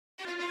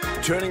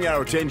Turning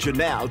our attention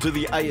now to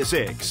the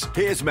ASX,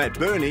 here's Matt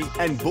Birney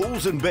and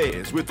Bulls and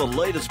Bears with the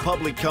latest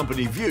public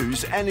company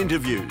views and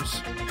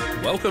interviews.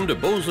 Welcome to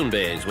Bulls and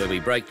Bears, where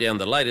we break down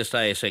the latest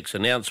ASX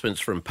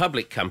announcements from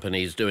public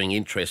companies doing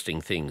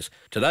interesting things.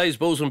 Today's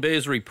Bulls and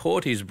Bears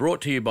report is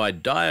brought to you by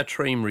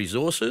Diatreme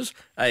Resources,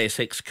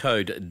 ASX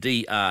code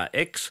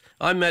DRX.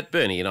 I'm Matt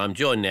Birney and I'm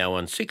joined now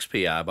on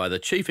 6PR by the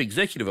Chief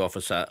Executive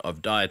Officer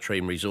of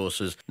Diatreme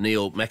Resources,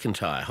 Neil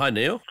McIntyre. Hi,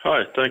 Neil.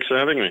 Hi, thanks for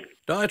having me.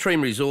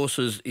 Diatreme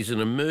Resources is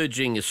an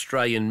emerging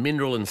Australian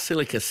mineral and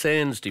silica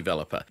sands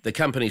developer. The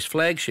company's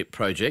flagship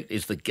project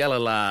is the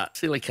Galalar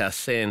Silica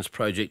Sands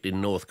project in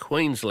North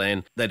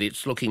Queensland that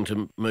it's looking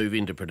to move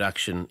into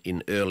production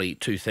in early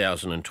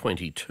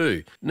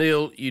 2022.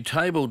 Neil, you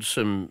tabled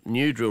some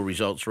new drill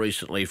results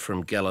recently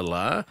from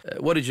Galalar.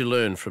 What did you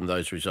learn from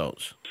those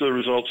results? The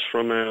results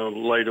from our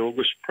late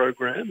August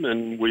program,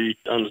 and we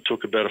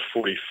undertook about a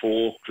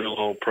 44 drill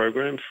hole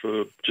program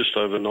for just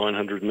over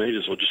 900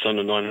 metres or just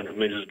under 900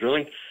 metres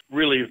drilling.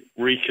 Really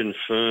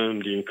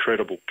reconfirmed the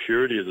incredible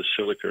purity of the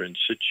silica in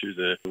situ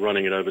there,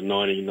 running at over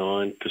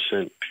 99%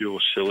 pure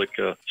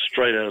silica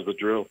straight out of the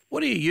drill.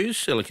 What do you use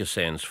silica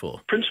sands for?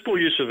 Principal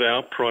use of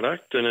our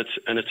product, and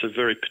it's a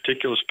very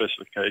particular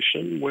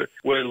specification.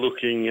 We're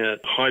looking at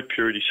high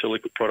purity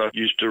silica product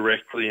used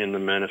directly in the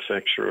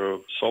manufacture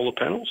of solar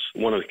panels.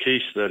 One of the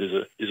keys to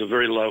that is a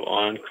very low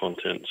iron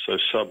content, so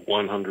sub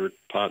 100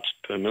 parts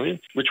per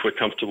million, which we're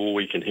comfortable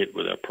we can hit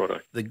with our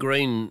product. The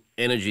green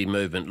energy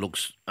movement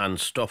looks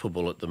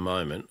unstoppable at the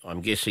moment.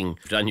 I'm guessing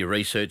you've done your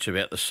research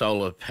about the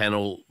solar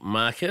panel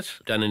market,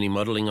 done any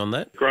modelling on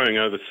that? Growing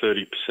over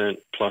 30%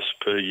 plus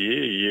per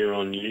year, year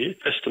on year.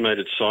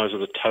 Estimated size of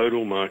the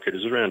total market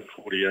is around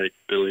 $48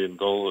 billion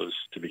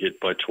to be hit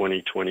by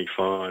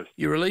 2025.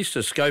 You released a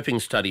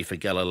scoping study for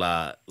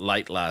Galalar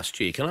late last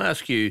year. Can I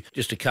ask you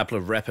just a couple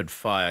of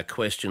rapid-fire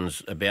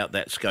questions about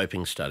that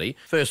scoping study?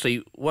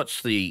 Firstly,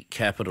 what's the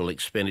capital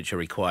expenditure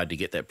required to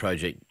get that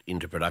project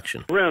into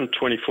production? Around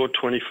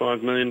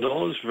 $24-25 million.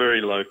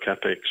 Very low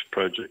capex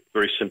project.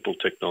 Very simple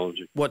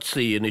technology. What's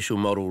the initial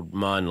modelled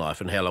mine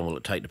life and how long will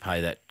it take to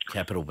pay that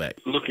capital back?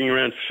 Looking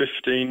around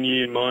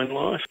 15-year mine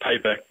life,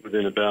 payback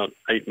within about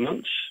 8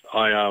 months,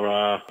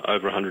 IRR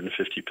over 150%.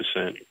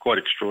 Quite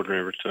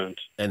extraordinary returns.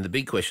 And the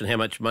big question, how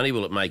much money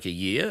will it make a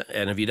year?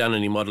 And have you done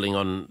any modelling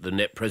on the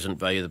net present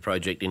value of the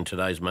project in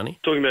today's money?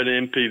 Talking about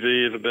an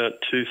NPV of about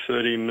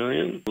 $230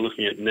 million.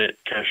 Looking at net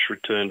cash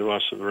return to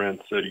us of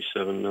around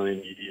 $37 million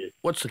a year.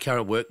 What's the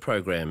current work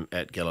program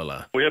at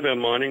Galalar? We have our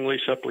mining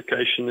lease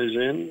application is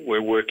in.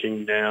 We're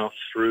working now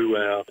through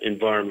our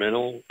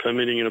environmental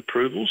permitting and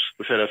approvals.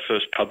 We've had our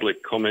first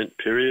public comment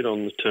period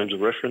on the terms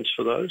of reference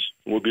for those.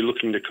 We'll be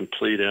looking to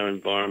complete our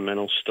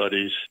environmental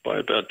studies by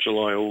about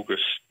July,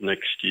 August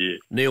next year.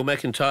 Neil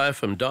McIntyre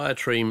from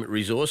Diatreme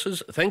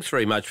Resources, thanks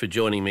very much for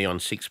joining me on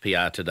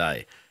 6PR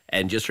today.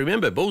 And just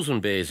remember, Bulls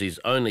and Bears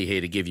is only here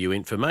to give you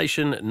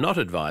information, not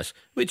advice,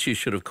 which you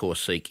should of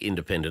course seek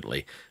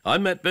independently.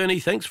 I'm Matt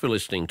Birney, thanks for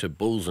listening to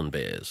Bulls and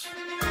Bears.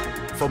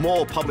 For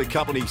more public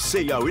company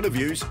CEO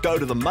interviews, go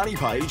to the Money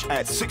page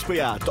at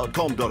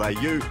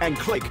 6pr.com.au and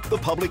click the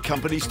Public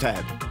Companies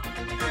tab.